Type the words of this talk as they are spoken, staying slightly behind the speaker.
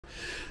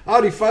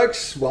Howdy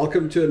folks,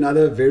 welcome to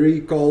another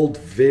very cold,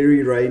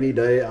 very rainy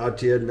day out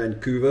here in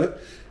Vancouver.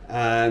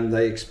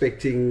 They're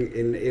expecting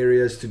in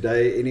areas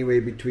today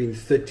anywhere between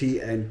 30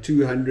 and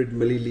 200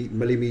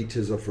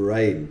 millimeters of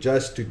rain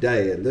just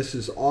today. And this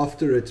is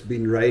after it's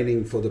been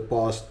raining for the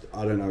past,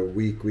 I don't know,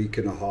 week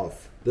and a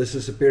half. This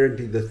is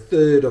apparently the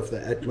third of the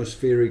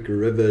atmospheric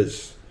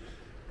rivers.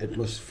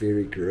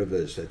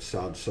 That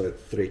sounds so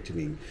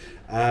threatening.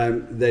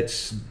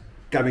 That's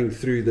coming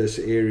through this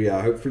area.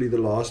 Hopefully the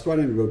last one,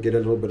 and we'll get a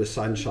little bit of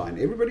sunshine.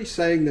 Everybody's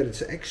saying that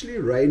it's actually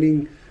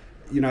raining.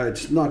 You know,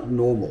 it's not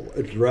normal.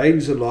 It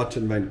rains a lot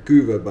in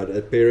Vancouver, but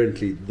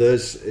apparently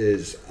this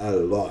is a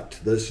lot.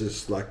 This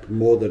is like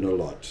more than a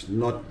lot,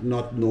 not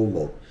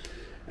normal.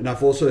 And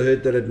I've also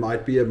heard that it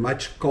might be a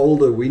much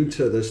colder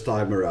winter this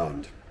time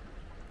around.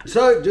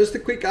 So just a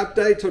quick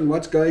update on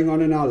what's going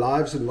on in our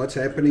lives and what's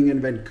happening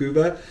in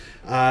Vancouver.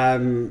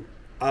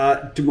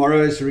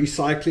 Tomorrow is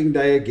recycling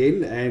day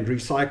again, and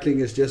recycling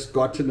has just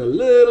gotten a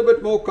little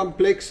bit more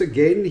complex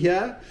again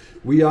here.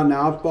 We are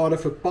now part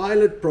of a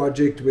pilot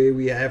project where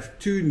we have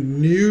two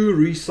new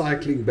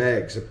recycling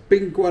bags, a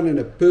pink one and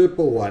a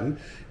purple one,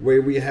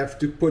 where we have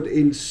to put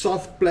in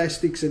soft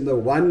plastics in the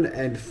one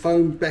and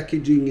foam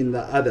packaging in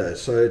the other.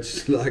 So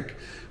it's like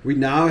we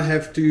now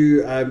have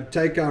to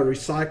take our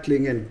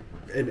recycling and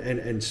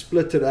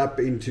split it up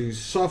into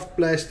soft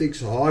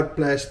plastics, hard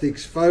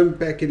plastics, foam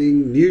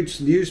packaging,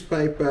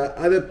 newspaper,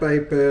 other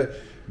paper,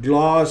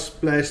 glass,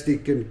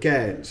 plastic, and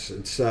cans.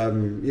 It's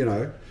you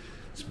know,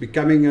 it's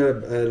becoming a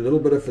little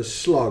bit of a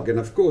slog. And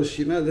of course,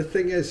 you know, the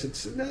thing is,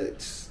 it's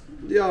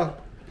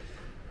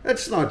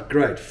not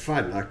great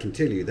fun, I can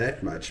tell you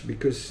that much,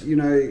 because you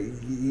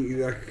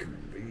know,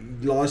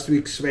 last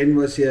week Sven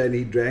was here and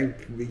he drank,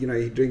 you know,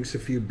 he drinks a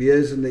few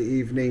beers in the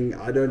evening.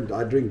 I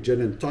drink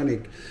gin and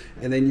tonic.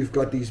 And then you've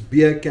got these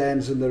beer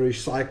cans in the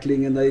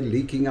recycling and they're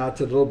leaking out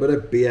a little bit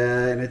of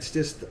beer. And it's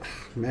just,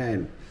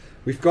 man,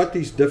 we've got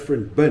these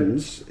different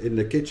bins in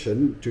the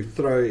kitchen to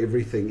throw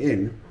everything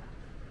in.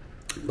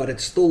 But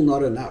it's still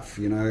not enough,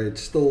 you know,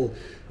 it's still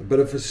a bit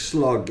of a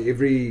slog.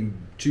 Every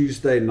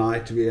Tuesday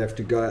night we have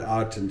to go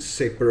out and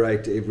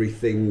separate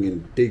everything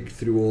and dig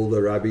through all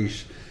the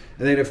rubbish.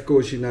 And then, of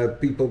course, you know,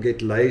 people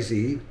get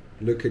lazy.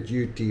 Look at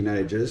you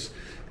teenagers.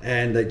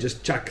 And they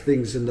just chuck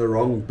things in the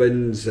wrong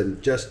bins and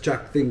just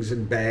chuck things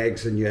in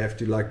bags, and you have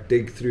to like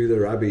dig through the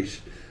rubbish.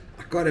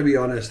 I got to be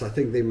honest, I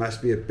think there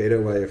must be a better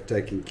way of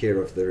taking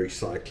care of the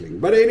recycling.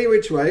 But any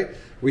which way,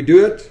 we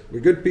do it.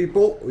 We're good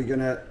people. We're going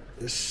to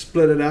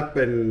split it up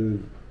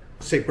and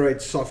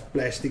separate soft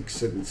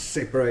plastics and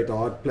separate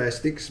hard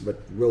plastics,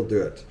 but we'll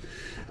do it.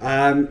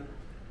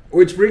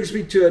 Which brings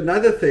me to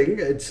another thing.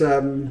 It's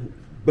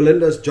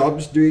Belinda's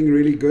job's doing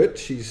really good.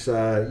 She's,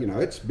 you know,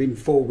 it's been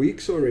 4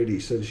 weeks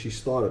already since she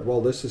started. Well,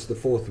 this is the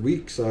 4th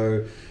week,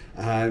 so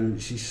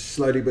she's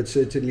slowly but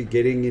certainly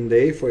getting in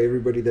there. For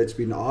everybody that's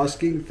been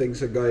asking,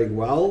 things are going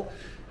well.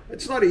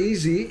 It's not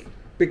easy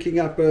picking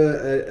up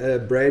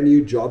a brand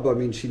new job. I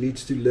mean, she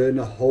needs to learn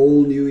a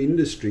whole new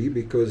industry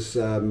because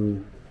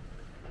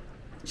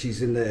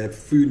she's in the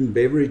food and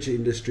beverage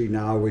industry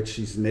now, which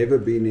she's never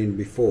been in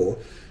before.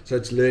 So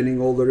it's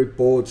learning all the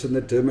reports and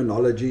the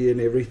terminology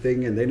and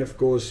everything. And then, of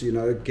course, you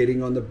know,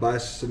 getting on the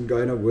bus and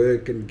going to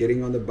work and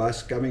getting on the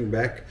bus, coming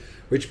back.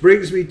 Which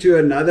brings me to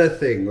another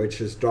thing which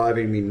is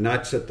driving me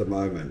nuts at the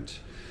moment.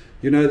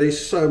 You know,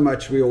 there's so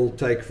much we all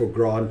take for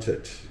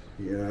granted.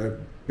 You know,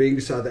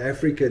 being South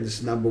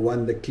Africans, number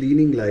one, the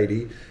cleaning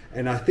lady.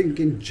 And I think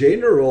in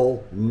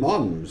general,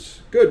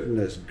 moms,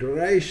 goodness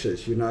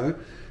gracious, you know,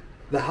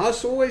 the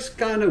house always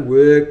kind of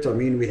worked. I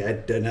mean, we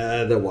had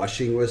dinner, the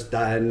washing was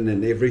done,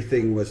 and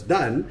everything was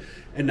done.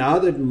 And now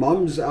that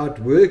mom's out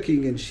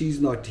working and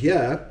she's not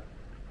here,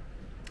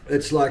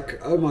 it's like,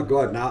 oh my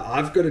God, now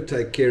I've got to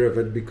take care of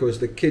it because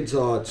the kids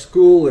are at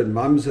school and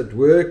mom's at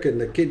work,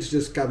 and the kids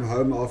just come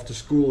home after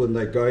school and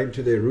they go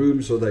into their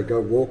rooms or they go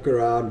walk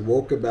around,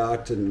 walk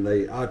about, and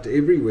they out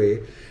everywhere.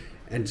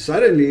 And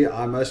suddenly,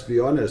 I must be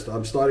honest,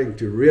 I'm starting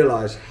to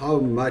realize how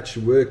much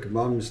work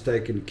mom's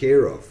taken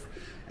care of.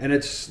 And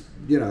it's,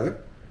 you know,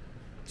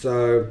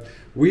 so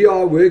we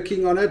are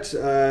working on it.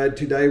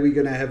 Today we're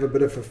going to have a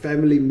bit of a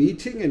family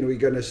meeting, and we're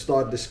going to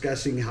start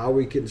discussing how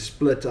we can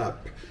split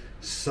up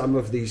some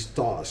of these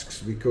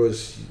tasks,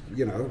 because,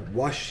 you know,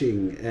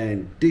 washing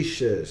and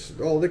dishes,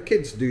 well, the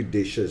kids do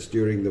dishes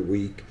during the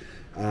week,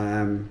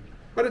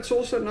 but it's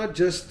also not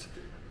just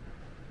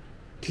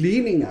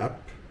cleaning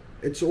up.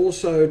 It's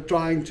also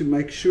trying to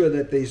make sure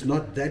that there's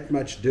not that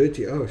much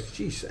dirty. Oh,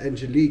 geez,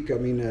 Angelique, I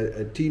mean,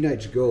 a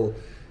teenage girl,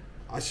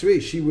 I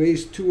swear she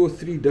wears 2 or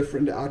 3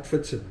 different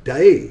outfits a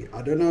day.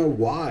 I don't know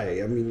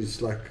why. I mean,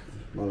 it's like,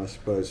 well, I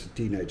suppose a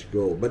teenage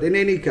girl. But in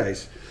any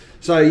case,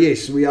 so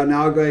yes, we are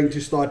now going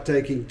to start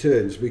taking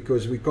turns,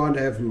 because we can't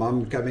have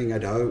mum coming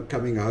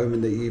home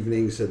in the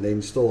evenings and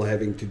then still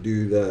having to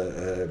do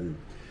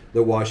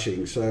the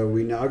washing. So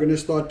we're now going to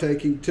start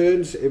taking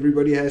turns.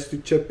 Everybody has to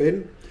chip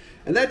in.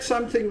 And that's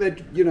something that,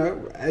 you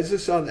know, as a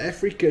South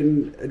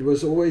African, it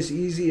was always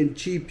easy and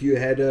cheap. You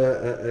had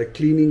a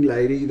cleaning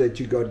lady that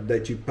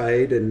you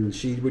paid, and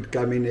she would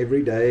come in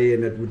every day,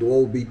 and it would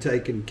all be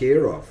taken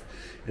care of.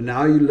 And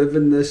now you live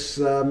in this,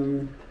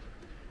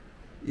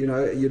 you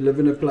know, you live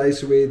in a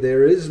place where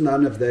there is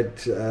none of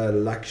that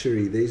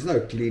luxury. There's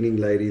no cleaning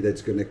lady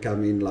that's going to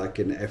come in like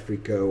in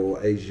Africa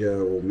or Asia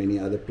or many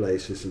other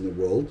places in the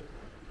world.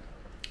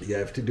 You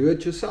have to do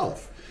it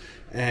yourself.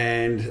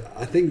 And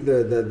I think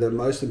the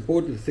most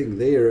important thing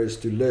there is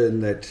to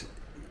learn that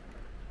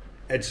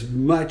it's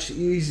much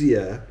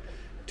easier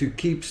to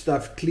keep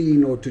stuff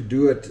clean or to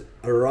do it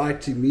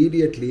right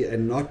immediately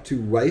and not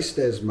to waste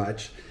as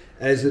much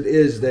as it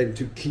is than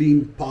to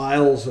clean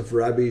piles of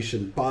rubbish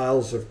and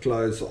piles of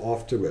clothes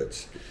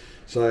afterwards.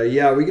 So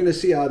yeah, we're going to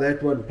see how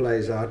that one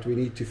plays out. We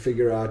need to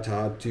figure out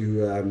how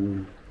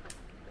to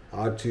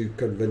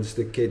convince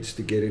the kids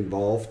to get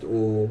involved,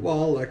 or,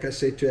 well, like I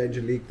said to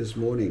Angelique this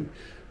morning,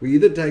 we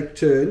either take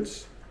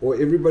turns, or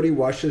everybody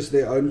washes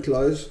their own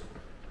clothes,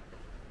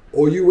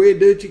 or you wear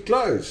dirty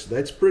clothes.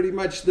 That's pretty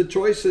much the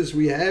choices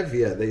we have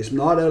here. There's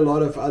not a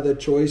lot of other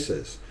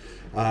choices,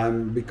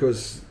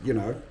 because, you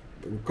know,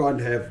 we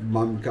can't have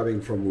mum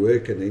coming from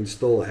work and then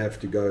still have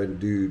to go and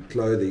do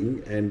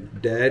clothing,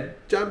 and dad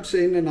jumps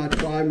in and I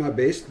try my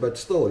best, but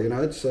still, you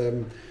know, it's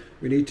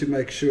we need to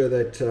make sure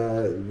that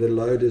the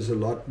load is a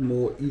lot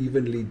more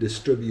evenly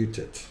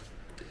distributed.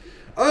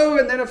 Oh,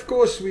 and then of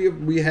course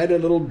we had a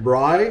little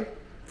braai.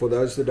 For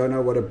those that don't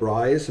know what a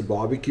braai is, a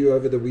barbecue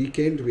over the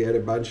weekend. We had a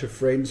bunch of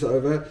friends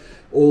over,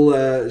 all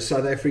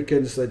South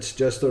Africans that's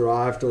just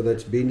arrived or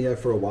that's been here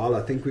for a while.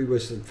 I think we were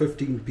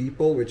 15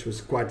 people, which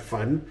was quite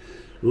fun.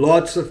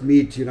 Lots of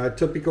meat, you know,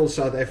 typical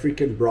South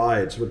African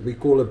braai. It's what we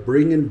call a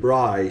bring and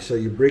braai. So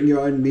you bring your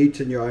own meat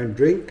and your own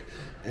drink,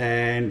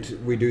 and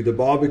we do the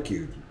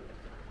barbecue.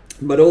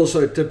 But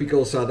also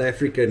typical South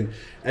African,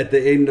 at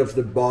the end of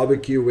the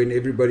barbecue, when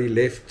everybody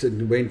left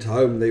and went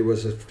home, there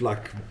was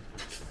like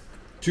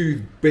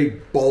 2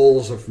 big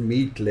bowls of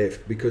meat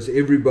left, because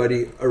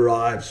everybody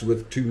arrives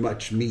with too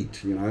much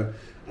meat, you know,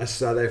 us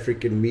South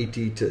African meat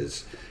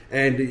eaters.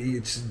 And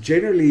it's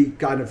generally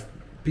kind of,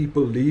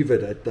 people leave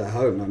it at the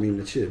home. I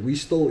mean, we're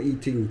still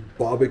eating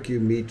barbecue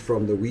meat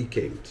from the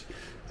weekend.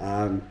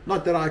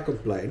 Not that I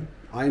complain.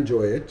 I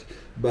enjoy it,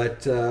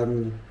 but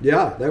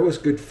yeah, that was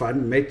good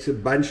fun. Met a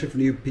bunch of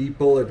new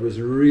people. It was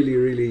really,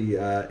 really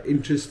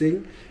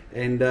interesting,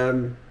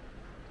 and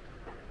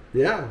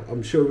yeah,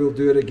 I'm sure we'll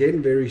do it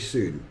again very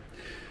soon.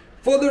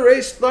 For the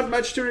rest, not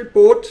much to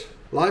report.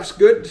 Life's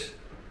good.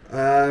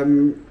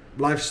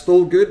 Life's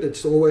still good.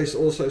 It's always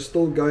also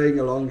still going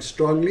along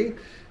strongly.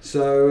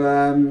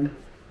 So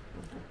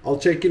I'll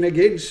check in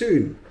again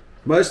soon.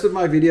 Most of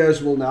my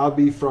videos will now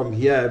be from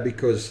here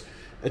because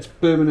it's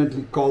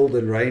permanently cold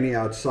and rainy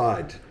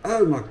outside.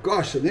 Oh my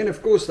gosh. And then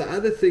of course the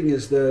other thing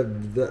is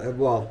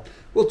well,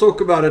 we'll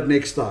talk about it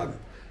next time.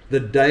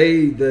 The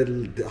day,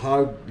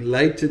 how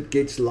late it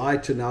gets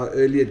light and how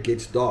early it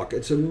gets dark.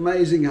 It's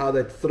amazing how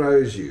that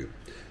throws you.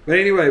 But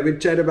anyway, we'll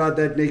chat about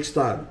that next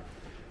time.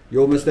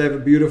 You all must have a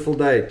beautiful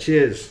day.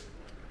 Cheers.